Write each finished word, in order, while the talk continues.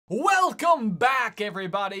Welcome back,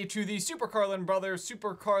 everybody, to the Super Carlin Brothers,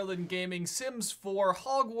 Super Carlin Gaming Sims 4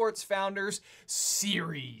 Hogwarts Founders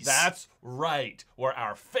series. That's right, where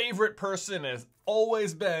our favorite person has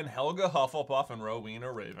always been Helga Hufflepuff and Rowena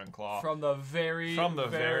Ravenclaw. From the very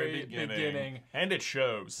beginning. And it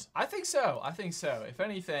shows. I think so. If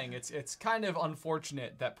anything, it's kind of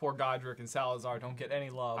unfortunate that poor Godric and Salazar don't get any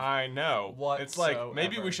love. I know. Whatsoever. It's like,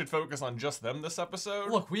 maybe we should focus on just them this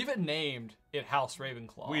episode. Look, we even named it House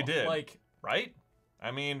Ravenclaw. We did. Like, right?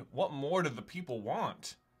 I mean, what more do the people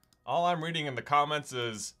want? All I'm reading in the comments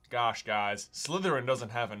is, gosh, guys, Slytherin doesn't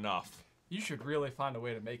have enough. you should really find a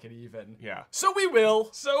way to make it even. Yeah. So we will.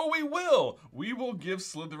 So we will. We will give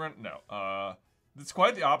Slytherin... No. It's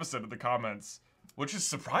quite the opposite of the comments, which is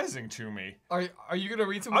surprising to me. Are you going to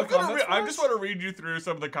read some of the comments I just want to read you through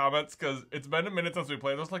some of the comments, because it's been a minute since we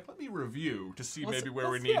played. I was like, let me review to see maybe where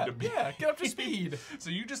we need to be. Yeah, get up to speed. So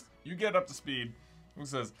you get up to speed. Who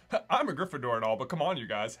says, I'm a Gryffindor and all, but come on, you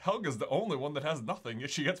guys. Helga's the only one that has nothing, yet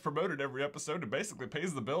she gets promoted every episode and basically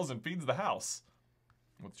pays the bills and feeds the house.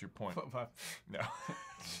 What's your point? No.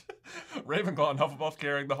 Ravenclaw and Hufflepuff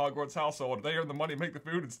carrying the Hogwarts household. They earn the money, make the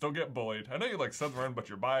food, and still get bullied. I know you like Slytherin, but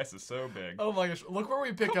your bias is so big. Oh my gosh, look where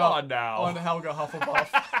we pick Come up on now. on Helga Hufflepuff.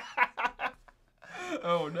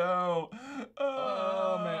 Oh no.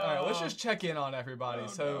 Oh man. All right, let's just check in on everybody.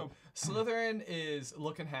 No. Slytherin is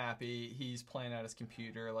looking happy. He's playing at his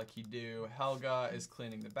computer like he do. Helga is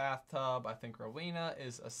cleaning the bathtub. I think Rowena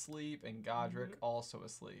is asleep and Godric also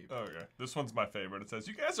asleep. Okay, this one's my favorite. It says,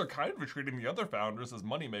 you guys are kind of treating the other founders as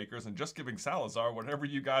moneymakers and just giving Salazar whatever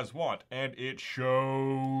you guys want. And it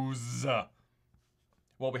shows.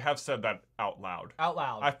 Well, we have said that out loud. Out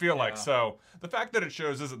loud. I feel like so. The fact that it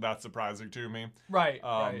shows isn't that surprising to me. Right,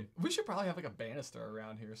 right. We should probably have like a banister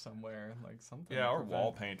around here somewhere, like something. Yeah, or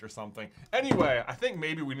wall paint or something. Anyway, I think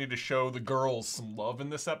maybe we need to show the girls some love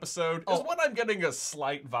in this episode. Is what I'm getting a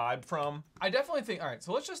slight vibe from. I definitely think. All right,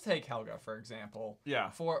 so let's just take Helga for example.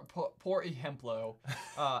 Yeah. For poor Ehemplo,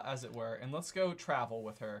 as it were, and let's go travel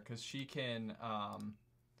with her because she can.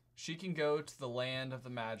 She can go to the land of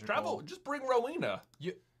the magical. Travel, just bring Rowena.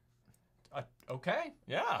 Okay.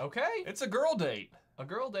 Yeah. Okay. It's a girl date. A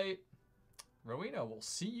girl date. Rowena will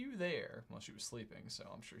see you there. Well, she was sleeping, so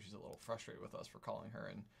I'm sure she's a little frustrated with us for calling her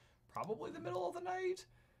in probably the middle of the night.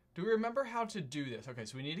 Do we remember how to do this? Okay,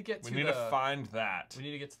 so we need to get to We need to find that. We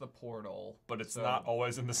need to get to the portal. But it's not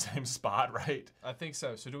always in the same spot, right? I think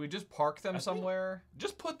so. So do we just park them somewhere?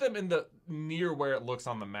 Just put them in the near where it looks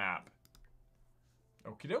on the map.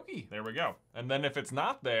 Okie dokie. There we go. And then if it's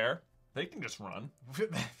not there, they can just run.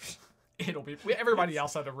 It'll be. Everybody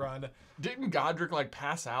else had to run. Didn't Godric like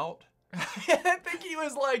pass out? I think he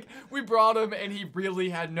was like, we brought him and he really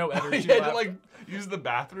had no energy. He had to like use the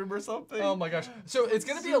bathroom or something. Oh my gosh. So it's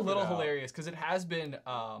gonna be a little hilarious because it has been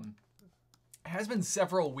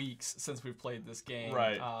several weeks since we've played this game.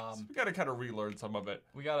 Right. So we gotta kind of relearn some of it.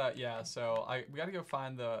 We gotta, yeah. So we gotta go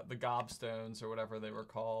find the gobstones or whatever they were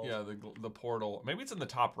called. Yeah, the portal. Maybe it's in the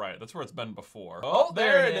top right. That's where it's been before. Oh,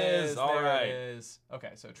 there it is. All right. It is.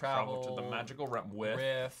 Okay, so travel to the magical realm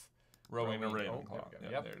with Rowena Ravenclaw.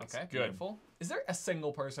 Yep. There it is. Okay. Good. Beautiful. Is there a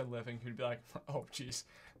single person living who'd be like, oh, geez,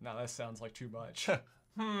 no, that sounds like too much?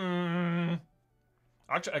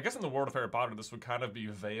 Actually, I guess in the world of Harry Potter, this would kind of be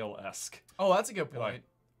Veil-esque. Oh, that's a good point. Like,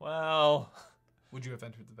 well, would you have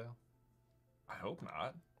entered the Veil? I hope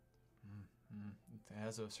not. It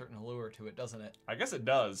has a certain allure to it, doesn't it? I guess it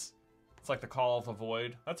does. It's like the Call of the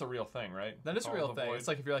Void. That's a real thing, right? That is a real thing. It's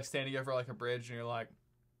like if you're like standing over like a bridge and you're like,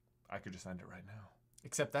 I could just end it right now.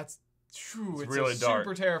 Except that's true. It's really dark.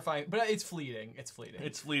 Super terrifying, but it's fleeting. It's fleeting.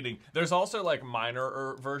 It's fleeting. There's also like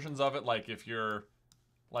minor versions of it, like if you're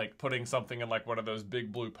like putting something in like one of those big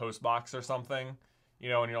blue post box or something, you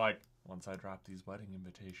know, and you're like, once I drop these wedding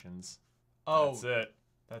invitations, that's it.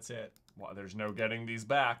 That's it. Well, there's no getting these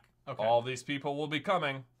back. Okay. All these people will be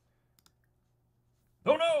coming.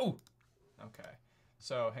 Oh no! Okay.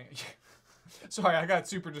 So, hang sorry, I got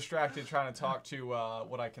super distracted trying to talk to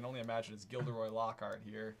what I can only imagine is Gilderoy Lockhart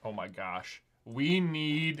here. Oh my gosh. We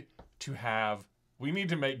need to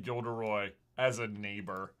make Gilderoy as a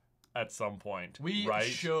neighbor at some point. We right?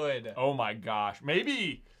 should. Oh my gosh.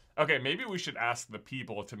 Maybe we should ask the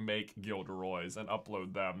people to make Gilderoys and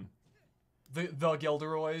upload them. The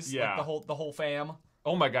Gilderoys? Yeah. Like the whole fam?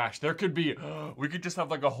 Oh my gosh. There could be, we could just have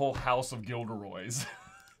like a whole house of Gilderoys.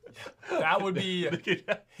 That would be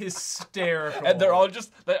hysterical. And they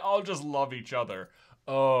all just love each other.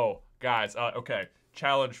 Oh, guys, okay.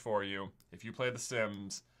 Challenge for you. If you play The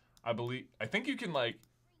Sims, I think you can like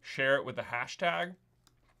share it with the hashtag.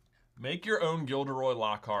 Make your own Gilderoy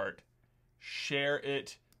Lockhart. Share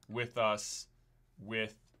it with us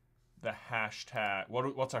with the hashtag.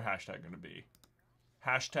 What's our hashtag going to be?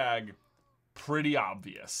 Hashtag pretty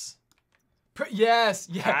obvious. Yes,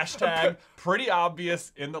 yeah. Hashtag pretty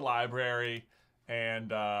obvious in the library,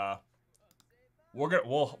 and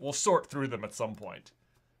we'll sort through them at some point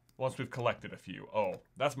once we've collected a few. Oh,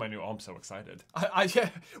 that's my new. Oh, I'm so excited.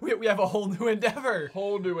 We have a whole new endeavor.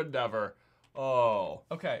 Whole new endeavor. Oh.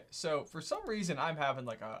 Okay, so for some reason I'm having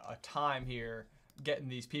like a time here getting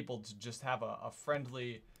these people to just have a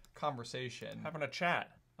friendly conversation. Having a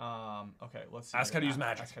chat. Okay, let's see. Ask how to use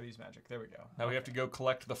magic. Ask how to use magic. There we go. Now we have to go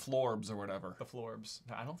collect the florbs or whatever. The florbs.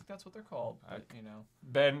 No, I don't think that's what they're called, but, you know.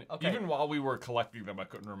 Ben, Okay. even while we were collecting them, I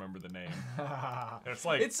couldn't remember the name. And it's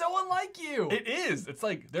like... It's so unlike you! It is! It's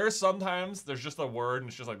like, there's sometimes, there's just a word, and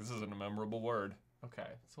it's just like, this isn't a memorable word. Okay,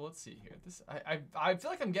 so let's see here. This I feel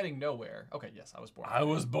like I'm getting nowhere. Okay, yes, I was born. I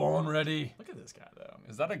was born ready. Look at this guy, though. I mean,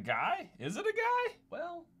 Is that a guy? Is it a guy?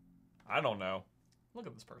 well, I don't know. look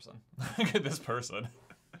at this person. Look at this person.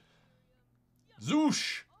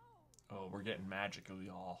 Zoosh! Oh, we're getting magical,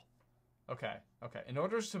 y'all. Okay, okay. In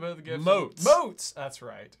order to build the gifts... Moats. Moats! That's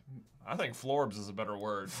right. I think florbs is a better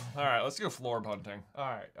word. All right, let's go florb hunting. All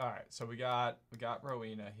right. So we got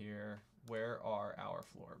Rowena here. Where are our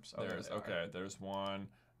florbs? Oh, There's one.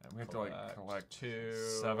 And we have to like collect 2.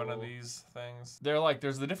 7 of these things. They're like,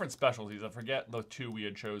 there's the different specialties. I forget the 2 we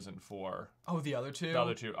had chosen for. Oh, the other 2? The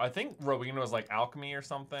other 2. I think Rowena was like alchemy or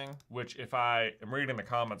something, which if I am reading the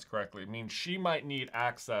comments correctly, means she might need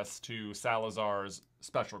access to Salazar's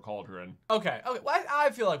special cauldron. Okay. Well, I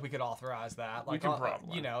feel like we could authorize that. Like, We can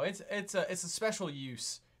probably. You know, it's a special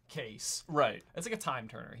use case. Right. It's like a time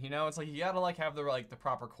turner. You know, it's like you gotta like have the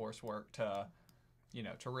proper coursework to, you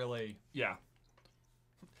know, to really. Yeah.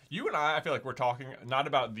 You and I feel like we're talking not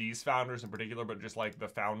about these founders in particular, but just like the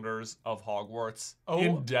founders of Hogwarts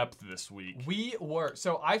in depth this week. We were.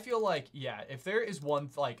 So I feel like, yeah, if there is one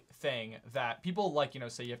like thing that people like, you know,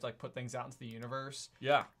 say you have to like put things out into the universe.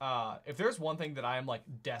 Yeah. If there's one thing that I am like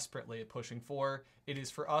desperately pushing for, it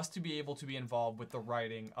is for us to be able to be involved with the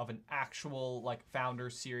writing of an actual like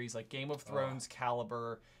founders series, like Game of Thrones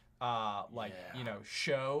caliber, you know,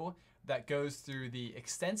 show that goes through the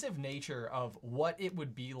extensive nature of what it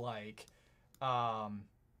would be like for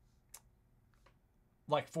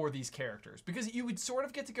these characters, because you would sort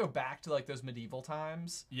of get to go back to like those medieval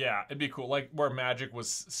times. Yeah, it'd be cool. Like where magic was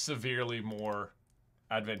severely more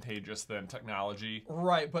advantageous than technology.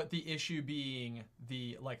 Right, but the issue being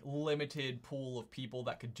the like limited pool of people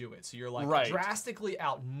that could do it. So you're like drastically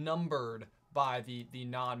outnumbered by the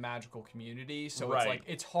non-magical community. So it's like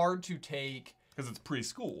it's hard to take because it's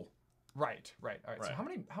preschool. Right. All right. So how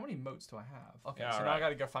many moats do I have? Okay, yeah, so now I got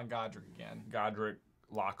to go find Godric again. Godric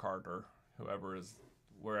Lockharts or whoever is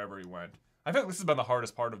wherever he went. I feel like this has been the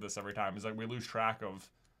hardest part of this every time. Is like we lose track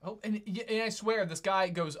of. Oh, and I swear this guy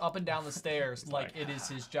goes up and down the stairs like it is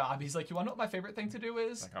his job. He's like, you want to know what my favorite thing to do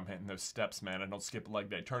is? Like I'm hitting those steps, man. I don't skip a leg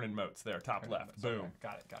day. Turn in moats there, top left. Boom.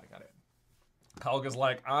 Okay. Got it. Helga's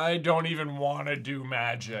like, I don't even want to do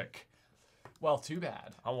magic. Well, too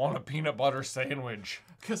bad. I want a peanut butter sandwich.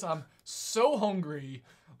 Because I'm so hungry.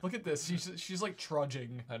 Look at this. She's like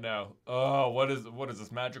trudging. I know. Oh, what is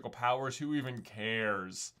this? Magical powers? Who even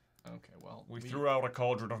cares? Okay, well. We threw out a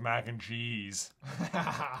cauldron of mac and cheese.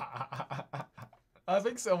 I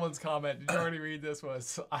think someone's comment, did you already read this,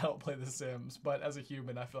 was, I don't play The Sims, but as a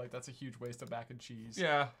human, I feel like that's a huge waste of mac and cheese.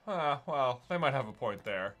 Yeah, well, they might have a point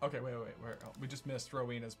there. Okay, wait. We just missed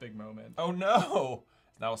Rowena's big moment. Oh, no!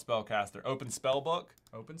 Now a spellcaster. Open spellbook?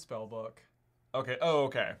 Open spellbook. Okay,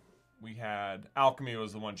 okay. We had alchemy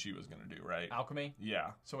was the one she was gonna do, right? Alchemy?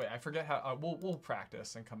 Yeah. So wait, I forget how. We'll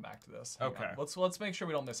practice and come back to this. Hang okay. on. Let's make sure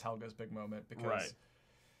we don't miss Helga's big moment because. Right.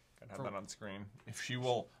 Gotta have that on screen. If she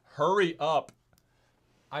will hurry up.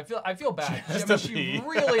 I feel bad. She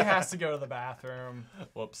really has to go to the bathroom.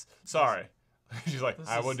 Whoops. Sorry. She's like,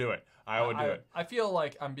 I will do it. I will do it. I feel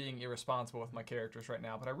like I'm being irresponsible with my characters right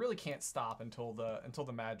now, but I really can't stop until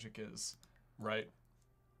the magic is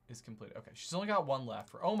completed. Okay, she's only got one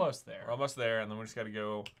left. We're almost there. We're almost there, and then we just got to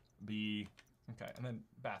go be. Okay, and then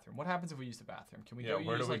bathroom. What happens if we use the bathroom? Can we where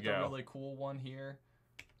use do we like go? the really cool one here?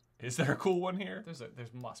 Is there a cool one here? There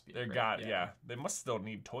must be. Yeah. They must still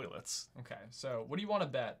need toilets. Okay, so what do you want to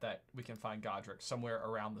bet that we can find Godric somewhere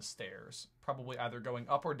around the stairs? Probably either going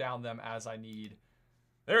up or down them as I need.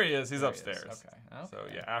 There he is. He's upstairs. Okay. So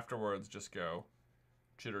yeah, afterwards, just go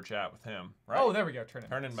chitter chat with him. Right? Oh, there we go.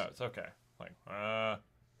 Turn in modes. Okay. Like,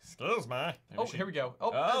 excuse me. Here we go.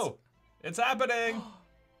 Oh, it's happening.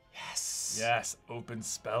 Yes. Yes. Open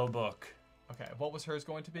spellbook. Okay. What was hers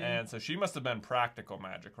going to be? And so she must have been practical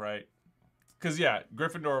magic, right? Because yeah,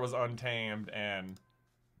 Gryffindor was untamed and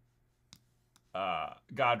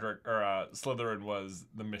Godric or Slytherin was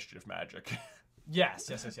the mischief magic.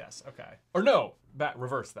 Yes. Okay. Or no,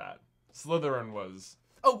 reverse that. Slytherin was.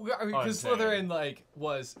 Oh, because Untamed. Slytherin like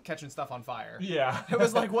was catching stuff on fire. Yeah. It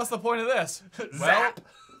was like, what's the point of this? Zap.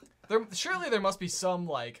 Surely there must be some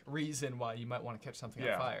like reason why you might want to catch something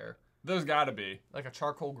on fire. There's gotta be. Like a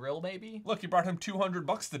charcoal grill, maybe. Look, he brought him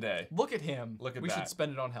 $200 today. Look at him. Look at we that. should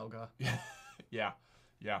spend it on Helga. Yeah.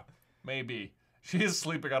 Maybe. She is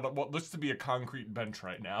sleeping on what looks to be a concrete bench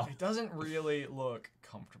right now. It doesn't really look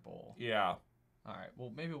comfortable. Yeah. All right.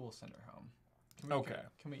 Well, maybe we'll send her home.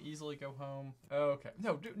 Can we easily go home? Okay.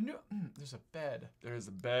 No, dude, no. There's a bed. There's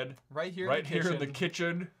a bed right here. Right here in the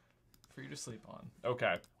kitchen. For you to sleep on.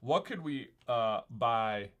 Okay. What could we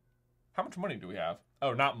buy? How much money do we have?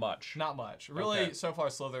 Oh, not much. Not much. Really, so far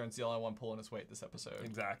Slytherin's the only one pulling his weight this episode.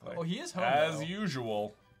 Exactly. Oh, he is home as though.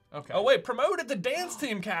 usual. Okay. Oh wait, promoted the dance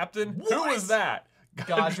team captain. Who was that?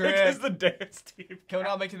 Godric is the dance team. Can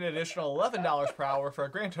now make an additional $11 per hour for a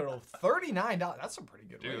grand total of $39. That's a pretty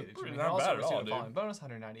good wage. Pretty You not can also bad at receive all, a dude. following bonus,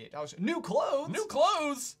 $198. New clothes. New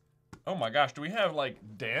clothes. Oh my gosh, do we have like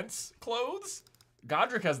dance clothes?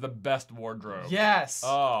 Godric has the best wardrobe. Yes.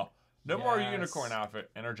 Oh, no more Yes. unicorn outfit.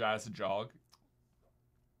 Energize the jog.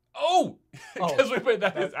 Oh, because we made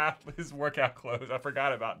that his workout clothes. I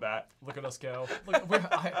forgot about that. Look at us go. Look,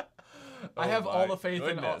 I have all the faith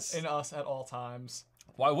in us at all times.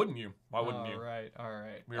 Why wouldn't you? Why wouldn't you? All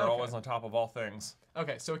right. We are always on top of all things.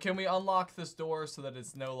 Okay, so can we unlock this door so that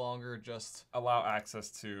it's no longer just... Allow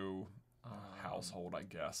access to household, I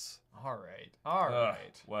guess. All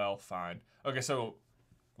right. Well, fine. Okay, so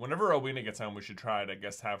whenever Rowena gets home, we should try to, I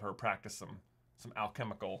guess, have her practice some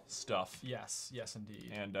alchemical stuff. Yes,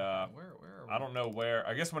 indeed. And where are we? I don't know where.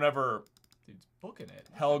 I guess whenever Dude's booking it.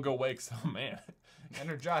 Helga wakes, oh man.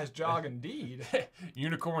 Energized jog indeed.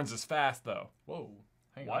 Unicorns is fast though. Whoa.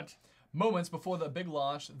 Hang on. What? Moments before the big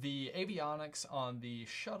launch, the avionics on the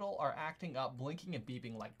shuttle are acting up, blinking and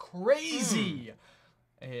beeping like crazy.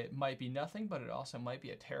 It might be nothing, but it also might be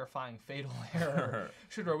a terrifying fatal error.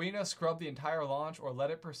 Should Rowena scrub the entire launch or let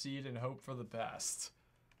it proceed and hope for the best?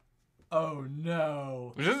 Oh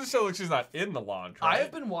no. Which doesn't show like she's not in the launch, right? I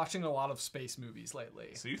have been watching a lot of space movies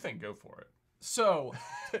lately. So you think go for it. So,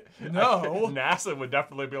 no. NASA would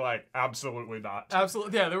definitely be like, absolutely not.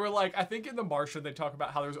 Absolutely. Yeah, they were like, I think in The Martian, they talk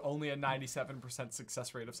about how there's only a 97%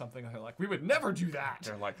 success rate of something. And they're like, we would never do that.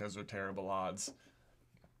 They're like, those are terrible odds.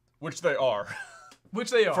 Which they are.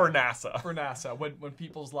 Which they are. For NASA. For NASA, when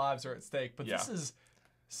people's lives are at stake. But this is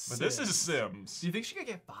Sims. But this is Sims. Do you think she could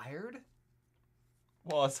get fired?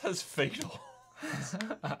 Well, it says fatal.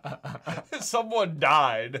 Someone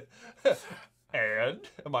died. And?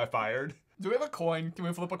 Am I fired? Do we have a coin? Can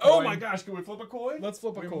we flip a coin? Oh my gosh, can we flip a coin? Let's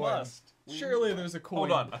flip a We coin. must. Surely there's a coin.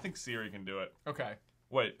 Hold on, I think Siri can do it. Okay.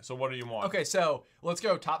 Wait, so what do you want? Okay, so let's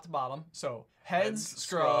go top to bottom. So heads,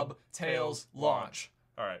 scrub, tails, launch.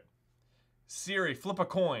 All right. Siri, flip a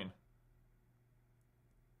coin.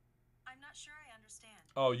 I'm not sure I understand.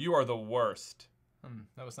 Oh, you are the worst.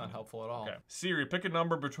 That was not helpful at all. Okay. Siri, pick a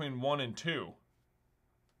number between 1 and 2.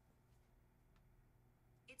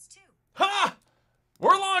 It's 2. Ha!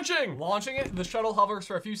 We're launching! Launching it, the shuttle hovers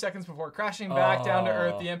for a few seconds before crashing back down to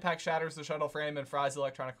Earth. The impact shatters the shuttle frame and fries the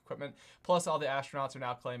electronic equipment. Plus, all the astronauts are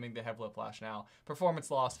now claiming they have whiplash now.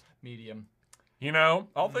 Performance loss, medium. You know,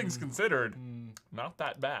 all things considered, not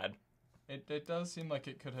that bad. It does seem like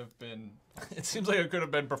it could have been... It seems like it could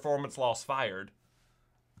have been performance loss fired.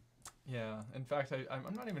 Yeah, in fact,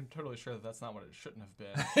 I'm not even totally sure that that's not what it shouldn't have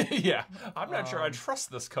been. Yeah, I'm not sure I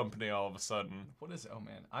trust this company all of a sudden. What is... Oh,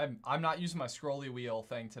 man. I'm not using my scrolly wheel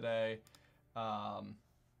thing today. Oh,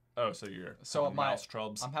 so you're mouse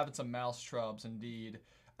trubs. I'm having some mouse trubs, indeed.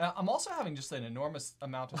 I'm also having just an enormous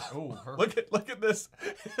amount of... Oh, look at this.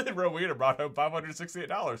 Rowena brought home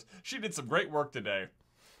 $568. She did some great work today.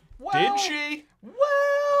 Well, did she?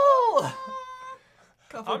 Well...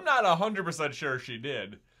 I'm not 100% sure she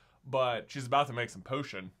did, but she's about to make some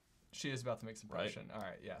potion. She is about to make some potion. All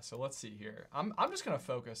right, yeah. So let's see here. I'm just gonna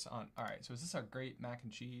focus on. All right. So is this our great mac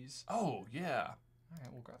and cheese? Oh yeah. All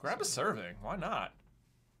right, we'll grab a serving. Why not?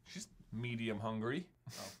 She's medium hungry.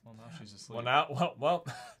 Oh well, now she's asleep. Well.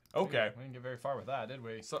 Okay. We didn't get very far with that, did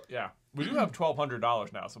we? So yeah, we do have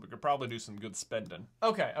 $1,200 now, so we could probably do some good spending.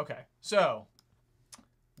 Okay. So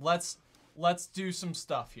let's do some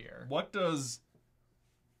stuff here. What does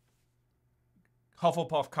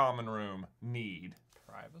Hufflepuff common room need?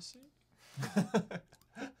 Privacy?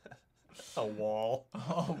 A wall.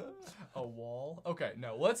 A wall. Okay,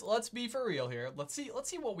 no. Let's be for real here. Let's see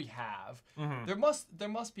what we have. Mm-hmm. There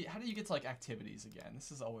must be. How do you get to like activities again?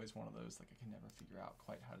 This is always one of those like I can never figure out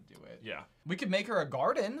quite how to do it. Yeah. We could make her a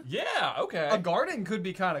garden. Yeah. Okay. A garden could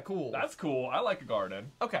be kind of cool. That's cool. I like a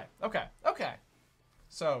garden. Okay.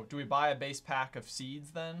 So, do we buy a base pack of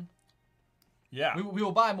seeds then? Yeah. We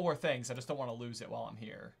will buy more things. I just don't want to lose it while I'm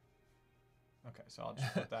here. Okay, so I'll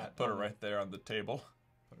just put that. Put it right there on the table.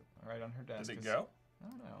 Put it right on her desk. Did it go? I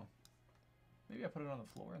don't know. Maybe I put it on the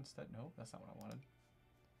floor instead. Nope, that's not what I wanted.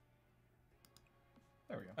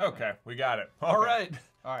 There we go. Okay, we got it. All right.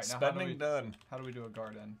 All right. Now Spending done. How do we do a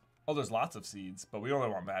garden? Oh, there's lots of seeds, but we only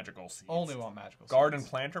want magical seeds. Only want magical seeds. Garden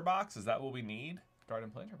planter box. Is that what we need? Garden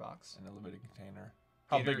planter box. An elevated container.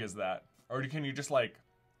 How big is that? Or can you just like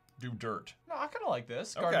do dirt? No, I kind of like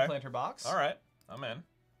this garden planter box. All right, I'm in.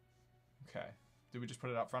 Okay. Do we just put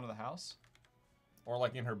it out front of the house? Or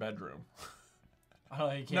like in her bedroom? I don't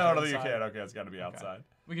think you can. No, I don't think you can. Okay, it's got to be outside.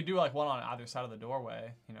 We could do like one on either side of the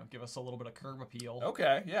doorway. You know, give us a little bit of curb appeal.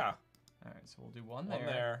 Okay, yeah. All right, so we'll do one there. One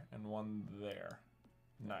there and one there.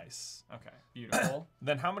 Nice. Okay, beautiful.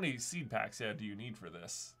 Then how many seed packs do you need for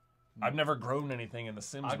this? I've never grown anything in the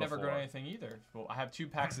Sims I've before. never grown anything either. Well, I have 2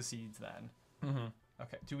 packs of seeds then. Mm-hmm.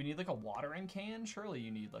 Okay, do we need like a watering can? Surely you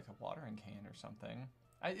need like a watering can or something.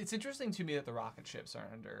 It's interesting to me that the rocket ships are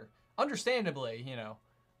understandably, you know,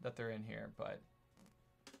 that they're in here, but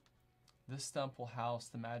this stump will house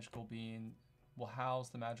the magical beans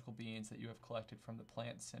that you have collected from the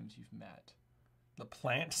plant sims you've met. The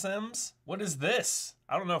plant sims? What is this?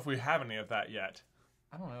 I don't know if we have any of that yet.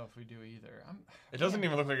 I don't know if we do either. It doesn't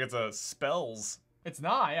even look like it's a spells. It's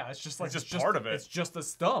not, yeah. It's just like it's just part of it. It's just a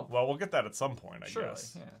stump. Well, we'll get that at some point, I Surely,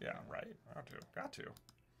 guess. yeah. Right. Got to.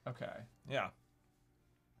 Okay. Yeah.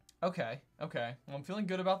 Okay. Well, I'm feeling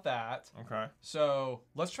good about that. Okay. So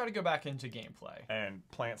let's try to go back into gameplay. And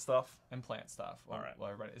plant stuff? And plant stuff. Well, all right.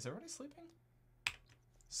 Well, is everybody sleeping?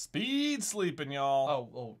 Speed sleeping, y'all.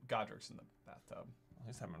 Oh, Godric's in the bathtub.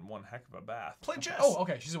 He's having one heck of a bath. Play chess. Oh,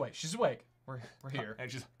 okay. She's awake. We're here.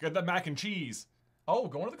 And she's got that mac and cheese. Oh,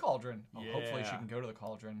 going to the cauldron. Oh, Yeah. Hopefully she can go to the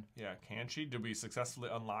cauldron. Yeah, can she? Did we successfully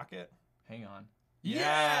unlock it? Hang on.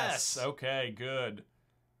 Yes! Okay, good.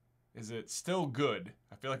 Is it still good?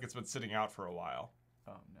 I feel like it's been sitting out for a while.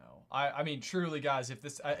 Oh, no. I mean, truly, guys, if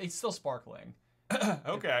this... it's still sparkling.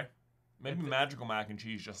 Okay. Maybe magical mac and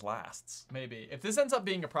cheese just lasts. Maybe. If this ends up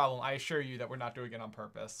being a problem, I assure you that we're not doing it on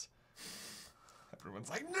purpose. Everyone's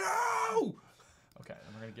like, no! Okay,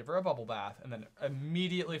 and we're going to give her a bubble bath, and then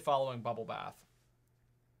immediately following bubble bath,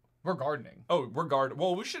 we're gardening. Oh, we're gardening.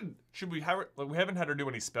 Well, should we have her... Like, we haven't had her do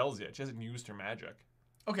any spells yet. She hasn't used her magic.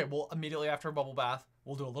 Okay, well, immediately after a bubble bath,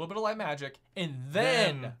 we'll do a little bit of light magic, and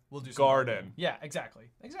then we'll do some garden. Yeah,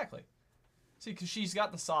 exactly. See, because she's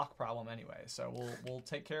got the sock problem anyway, so we'll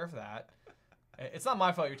take care of that. It's not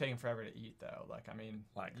my fault you're taking forever to eat, though. Like, I mean,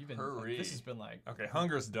 hurry. This has been like... Okay,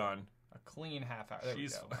 hunger's done. A clean half hour. There we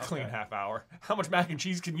go. A clean half hour. How much mac and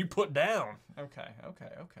cheese can you put down? Okay.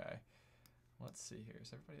 Let's see here.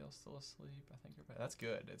 Is everybody else still asleep? I think everybody... That's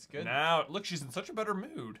good. It's good. Now, look, she's in such a better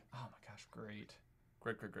mood. Oh my gosh, great.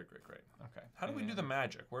 Great. Okay. How do we do the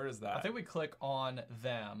magic? Where is that? I think we click on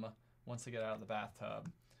them once they get out of the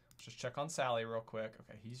bathtub. Let's just check on Sally real quick.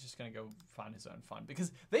 Okay, he's just going to go find his own fun.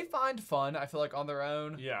 Because they find fun, I feel like, on their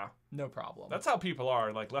own. Yeah. No problem. That's how people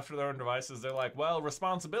are. Like, left to their own devices, they're like, well,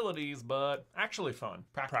 responsibilities, but actually fun.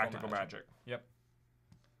 Practical magic. Yep.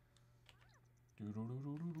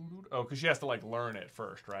 Oh, because she has to, like, learn it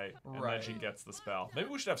first, right? And Right. then she gets the spell. Maybe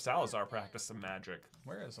we should have Salazar practice some magic.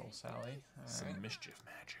 Where is old Sally? All Some right. mischief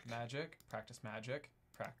magic. Magic. Practice magic.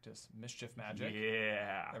 Practice mischief magic.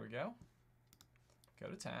 Yeah. There we go. Go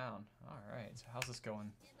to town. All right. So how's this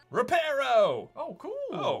going? Reparo! Oh, cool.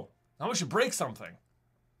 Oh, now we should break something.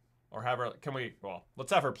 Or have her, well,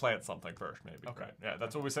 let's have her plant something first, maybe. Okay. Right? Yeah,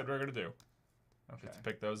 that's what we said we were going to do. Okay. Let's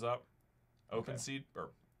pick those up. Open Okay. seed, or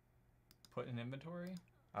Put in inventory.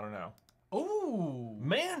 I don't know. Ooh.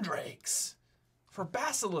 Mandrakes! For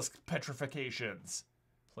basilisk petrifications.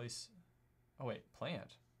 Place. Oh, wait.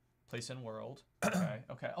 Plant. Place in world.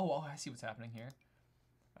 Okay. Oh, I see what's happening here.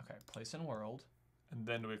 Okay. Place in world. And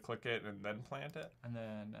then do we click it and then plant it? And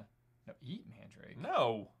then. No, eat mandrake.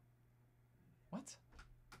 No. What?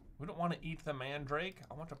 We don't want to eat the mandrake.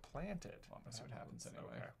 I want to plant it. Well, let's see what happens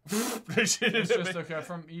anyway. Okay. It's just okay.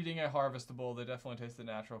 From eating a harvestable, they definitely taste the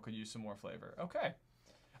natural. Could use some more flavor. Okay.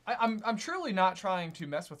 I'm truly not trying to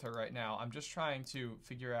mess with her right now. I'm just trying to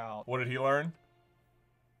figure out. What did he learn?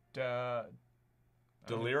 Deliriate?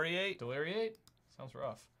 Deliriate? Deliriate? Sounds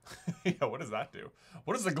rough. Yeah, what does that do?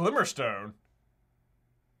 What is the Glimmerstone?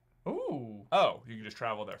 Ooh. Oh, you can just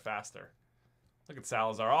travel there faster. Look at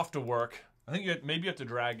Salazar off to work. I think maybe you have to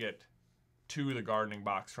drag it to the gardening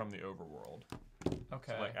box from the overworld.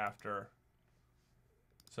 Okay. So like after.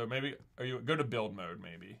 So maybe go to build mode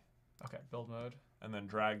maybe. Okay, build mode. And then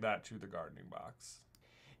drag that to the gardening box.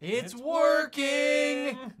 It's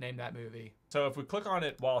working! Name that movie. So if we click on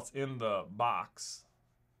it while it's in the box.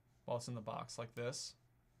 While it's in the box like this?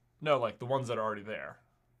 No, like the ones that are already there.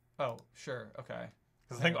 Oh, sure. Okay.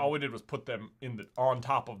 Because I think all we did was put them on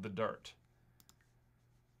top of the dirt.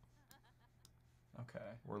 Okay.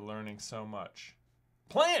 We're learning so much.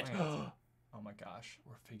 Plant! Oh my gosh.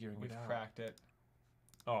 We're figuring We've it out. cracked it.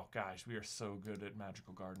 Oh gosh, we are so good at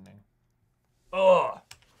magical gardening. Oh!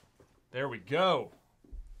 There we go.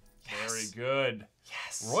 Yes. Very good.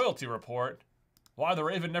 Yes. Royalty report. Why the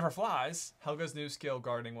raven never flies. Helga's new skill,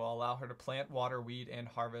 gardening, will allow her to plant, water, weed, and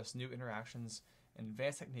harvest. New interactions and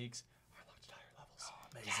advanced techniques are unlocked at higher levels. Oh,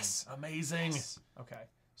 amazing. Yes. Amazing. Yes. Okay.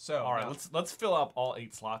 So All right, now- let's fill up all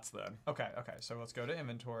 8 slots then. Okay. So let's go to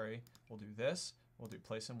inventory. We'll do this. We'll do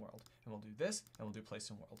place in world. And we'll do this. And we'll do place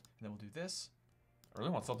in world. And then we'll do this. I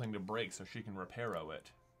really want something to break so she can repair-o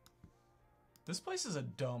it. This place is a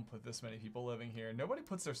dump with this many people living here. Nobody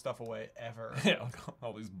puts their stuff away ever. Yeah,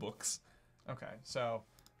 all these books. Okay, so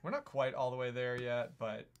we're not quite all the way there yet,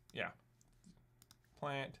 but Yeah.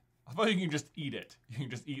 Plant. I thought you can just eat it. You can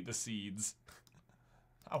just eat the seeds.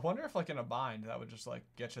 I wonder if like in a bind that would just like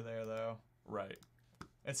get you there though. Right.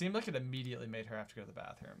 It seemed like it immediately made her have to go to the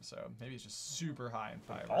bathroom, so maybe it's just super high in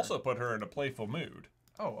fiber. Also put her in a playful mood.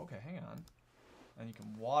 Oh, okay, hang on. And you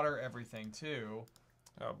can water everything too.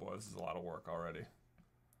 Oh boy, this is a lot of work already.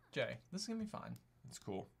 Jay, this is gonna be fine. That's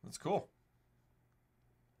cool. That's cool.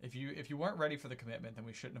 If you weren't ready for the commitment, then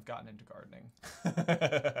we shouldn't have gotten into gardening.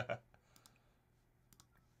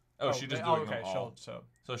 She's just doing okay, them all. so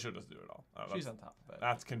She'll just do it all. Oh, she's on top of it.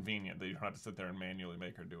 That's convenient that you don't have to sit there and manually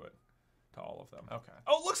make her do it to all of them. Okay.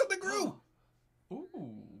 Oh, look, something grew!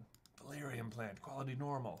 Ooh, Valerian plant, quality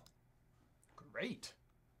normal. great.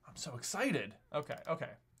 I'm so excited. Okay. Okay.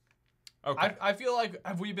 I feel like,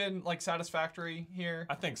 have we been like satisfactory here?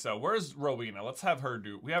 I think so. Where's Rowena? Let's have her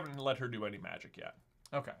do. We haven't let her do any magic yet.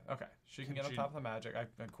 Okay. She can get on she- top of the magic.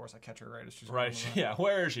 Of course, I catch her right as she's Right? going in the Yeah.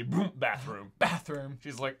 Where is she? Boom. Bathroom. bathroom.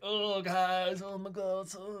 She's like, oh guys, oh my god.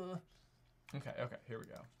 Okay. Here we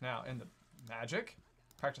go. Now in the magic,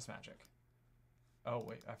 practice magic. Oh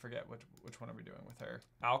wait, I forget which one are we doing with her?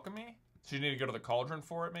 Alchemy. So you need to go to the cauldron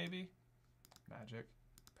for it, maybe. Magic,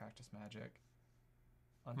 practice magic.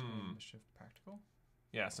 Untold mischief, practical.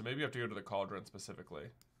 Yeah. So maybe you have to go to the cauldron specifically.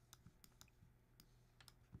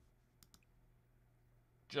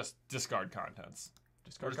 Just discard contents.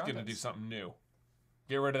 We're just gonna do something new.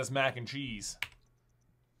 Get rid of this mac and cheese.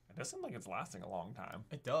 It does seem like it's lasting a long time.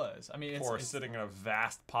 It does. I mean, Or it's sitting in a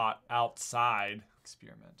vast pot outside.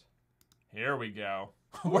 experiment. Here we go.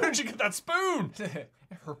 Where did you get that spoon?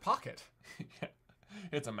 Her pocket.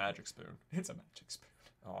 It's a magic spoon. It's a magic spoon.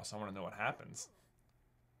 Oh, so I want to know what happens.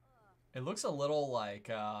 It looks a little like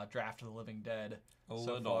Draft of the Living Dead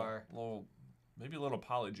far. Maybe a little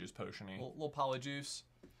polyjuice potion-y. Little polyjuice.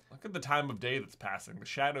 Look at the time of day that's passing. The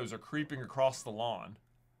shadows are creeping across the lawn.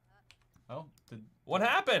 Oh, What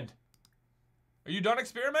happened? Are you done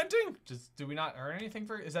experimenting? do we not earn anything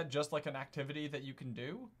for it? Is that just like an activity that you can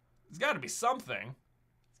do? There's got to be something.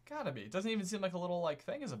 It's gotta be. It doesn't even seem like a little like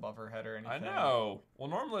thing is above her head or anything. I know. Well,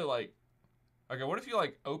 normally, like... Okay, what if you,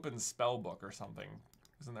 like, open Spellbook or something?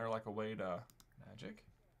 Isn't there, like, a way to... Magic.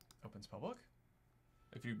 Open spellbook.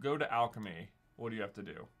 If you go to alchemy, what do you have to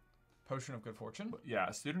do? Potion of good fortune. Yeah,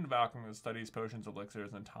 a student of alchemy who studies potions,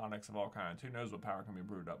 elixirs, and tonics of all kinds. Who knows what power can be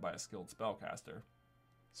brewed up by a skilled spellcaster?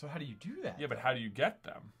 So how do you do that? Yeah, but how do you get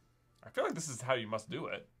them? I feel like this is how you must do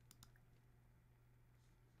it.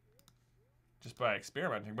 Just by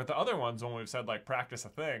experimenting. But the other ones, when we've said, like, practice a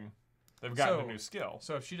thing, they've gotten a new skill.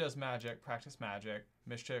 So if she does magic, practice magic,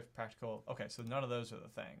 mischief, practical. Okay, so none of those are the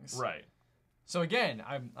things. Right. So again,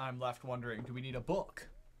 I'm left wondering, do we need a book?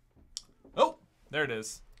 Oh, there it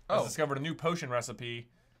is. Oh. Let's discovered a new potion recipe.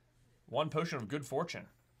 1 potion of good fortune.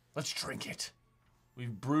 Let's drink it.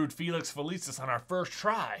 We've brewed Felix Felicis on our first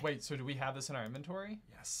try. Wait, so do we have this in our inventory?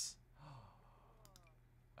 Yes.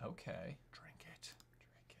 Okay. Drink it.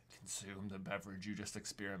 Consume the beverage you just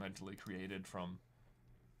experimentally created from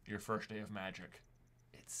your first day of magic.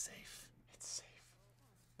 It's safe. It's safe.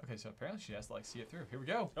 Okay, so apparently she has to like see it through. Here we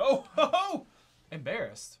go. Oh, ho, ho!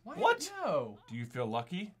 Embarrassed. Why? What? No. Do you feel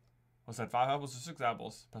lucky? What's that? 5 apples or 6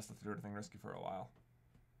 apples? Best not to do anything risky for a while.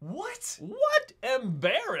 What? What?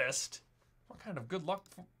 Embarrassed? What kind of good luck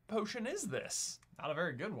potion is this? Not a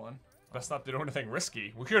very good one. Best not to do anything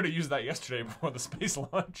risky. We could have used that yesterday before the space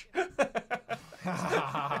launch.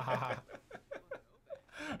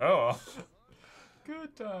 Oh.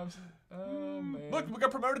 Good times. Oh, man. Look, we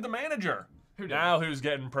got promoted to manager. Who did? Now who's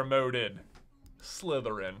getting promoted?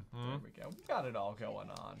 Slytherin. There we go. We got it all going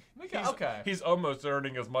on. Okay. He's almost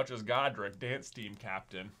earning as much as Godric, dance team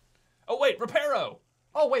captain. Oh, wait, Reparo.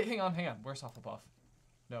 Oh, wait, hang on. Where's Hufflepuff?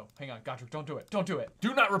 No, hang on. Godric, don't do it. Don't do it.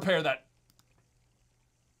 Do not repair that.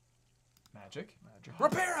 Magic.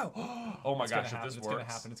 Reparo. Oh my gosh, if this It's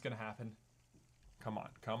works. It's gonna happen. Come on,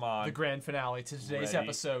 come on. The grand finale to today's Ready,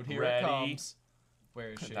 episode. Here ready. it comes.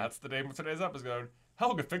 Where is she? That's the name of today's episode.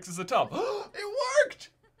 Helga fixes a tub. It worked!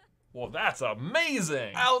 Well, that's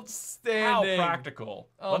amazing. Outstanding. How practical.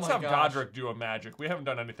 Oh Let's my have gosh. Godric do a magic. We haven't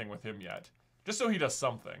done anything with him yet. Just so he does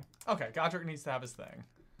something. Okay, Godric needs to have his thing.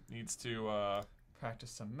 Needs to,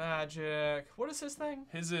 Practice some magic. What is his thing?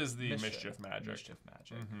 His is the mischief magic. Mischief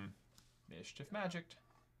magic. Mm-hmm. Mischief magic.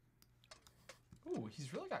 Ooh,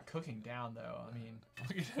 he's really got cooking down, though. I mean,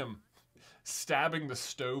 Look at him stabbing the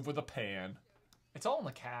stove with a pan. it's all in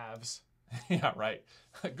the calves. Yeah, right.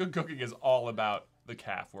 Good cooking is all about the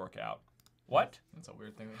calf workout. What? That's a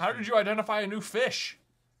weird thing. How did you identify a new fish?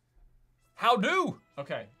 How do?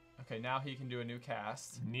 Okay, now he can do a new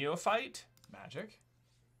cast. Neophyte? Magic?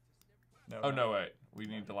 No. Oh, no, wait. We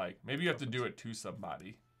need to, like, maybe you have to do it to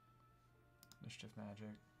somebody. Mischief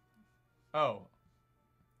magic. Oh.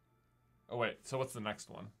 Oh, wait. So what's the next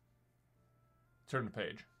one? Turn the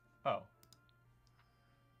page. Oh.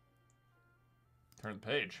 Turn the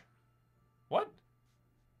page. What?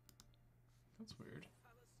 That's weird.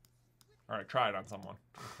 All right, try it on someone.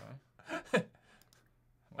 Okay.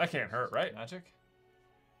 That can't hurt, right? Magic?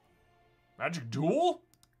 Magic duel?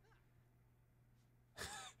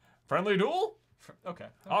 Friendly duel? Okay.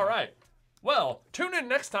 All right. Well, tune in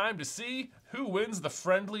next time to see who wins the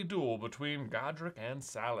friendly duel between Godric and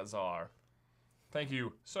Salazar. Thank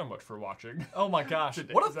you so much for watching. Oh my gosh.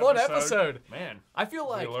 Today's What a fun episode. Man. I feel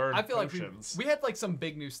like learned we potions. had like some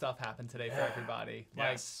big new stuff happen today for everybody.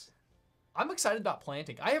 Like, Yes. I'm excited about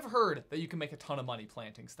planting. I have heard that you can make a ton of money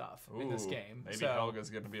planting stuff in this Ooh, game. Maybe so, Helga's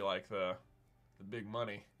going to be like the big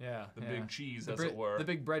money. yeah, The yeah. big cheese, The as it were. The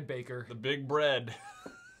big bread baker. The big bread.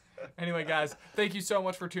 Anyway, guys, thank you so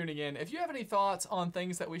much for tuning in. If you have any thoughts on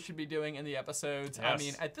things that we should be doing in the episodes, I Yes.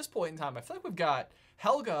 mean, at this point in time, I feel like we've got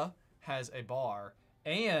Helga has a bar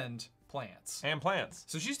and plants. And plants.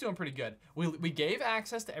 So she's doing pretty good. We gave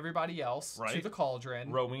access to everybody else to Right. the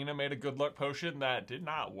cauldron. Rowena made a good luck potion that did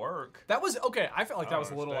not work. That was okay. I felt like I that don't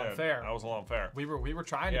was a little understand. unfair. That was a little unfair. We were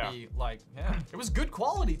trying Yeah. to be like, yeah, it was good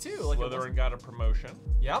quality too. Like it Slytherin wasn't- got a promotion.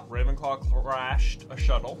 Yep, Ravenclaw crashed a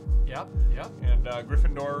shuttle. yep. And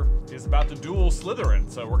Gryffindor is about to duel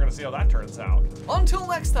Slytherin, so we're going to see how that turns out. Until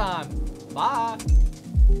next time, bye.